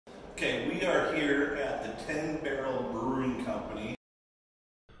Okay, we are here at the 10 Barrel Brewing Company.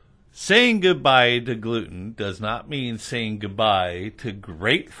 Saying goodbye to gluten does not mean saying goodbye to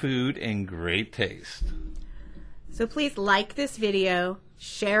great food and great taste. So please like this video,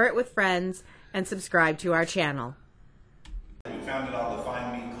 share it with friends, and subscribe to our channel. We found it on the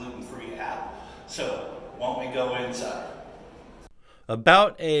Find Me Gluten Free app, so why don't we go inside?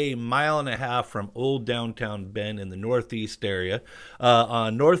 About a mile and a half from Old Downtown Bend in the Northeast area,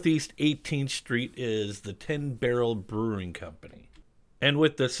 on Northeast 18th Street is the 10 Barrel Brewing Company. And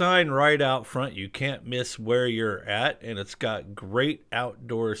with the sign right out front, you can't miss where you're at, and it's got great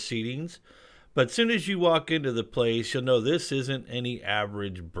outdoor seatings. But as soon as you walk into the place, you'll know this isn't any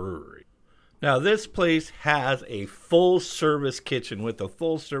average brewery. Now, this place has a full-service kitchen with a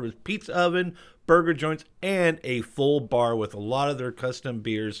full-service pizza oven, burger joints, and a full bar with a lot of their custom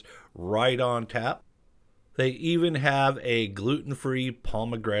beers right on tap. They even have a gluten-free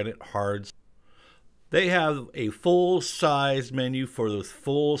pomegranate hards. They have a full-size menu for those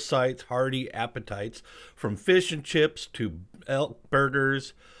full-size hearty appetites, from fish and chips to elk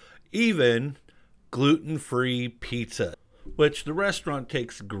burgers, even gluten-free pizza, which the restaurant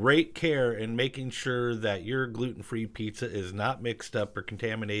takes great care in making sure that your gluten-free pizza is not mixed up or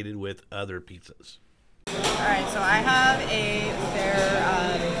contaminated with other pizzas. Alright, so I have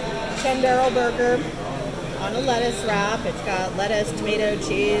their 10 Barrel burger on a lettuce wrap. It's got lettuce, tomato,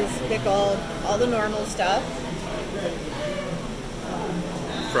 cheese, pickle, all the normal stuff.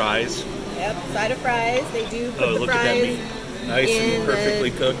 Fries. Yep, side of fries. They do put the look fries at that meat. Nice and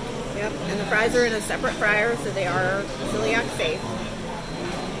perfectly cooked. Yep, and the fries are in a separate fryer, so they are celiac safe.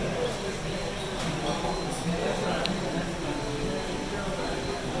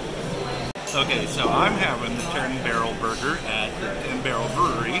 Okay, so I'm having the 10 Barrel Burger at the 10 Barrel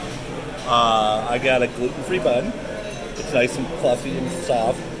Brewery. I got a gluten-free bun. It's nice and fluffy and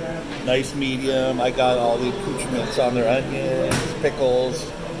soft. Nice medium. I got all the accoutrements on there, onions,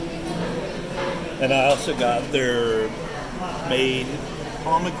 pickles. And I also got their made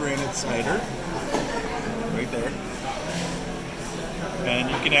pomegranate cider right there. And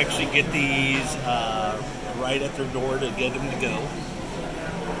you can actually get these right at their door to get them to go.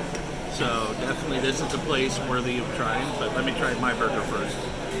 So definitely this is a place worthy of trying, but let me try my burger first.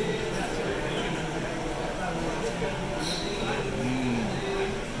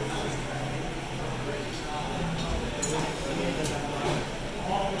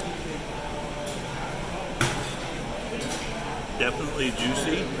 Definitely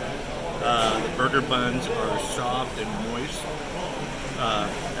juicy. The burger buns are soft and moist.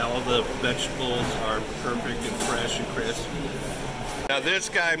 All the vegetables are perfect and fresh and crisp. Now this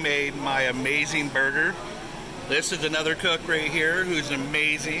guy made my amazing burger. This is another cook right here who's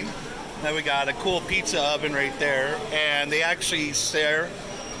amazing. Now we got a cool pizza oven right there, and they actually share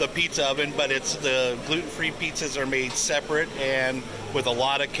the pizza oven, but it's the gluten-free pizzas are made separate and with a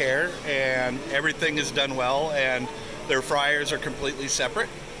lot of care, and everything is done well, and their fryers are completely separate.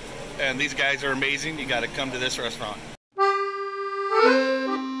 And these guys are amazing. You got to come to this restaurant.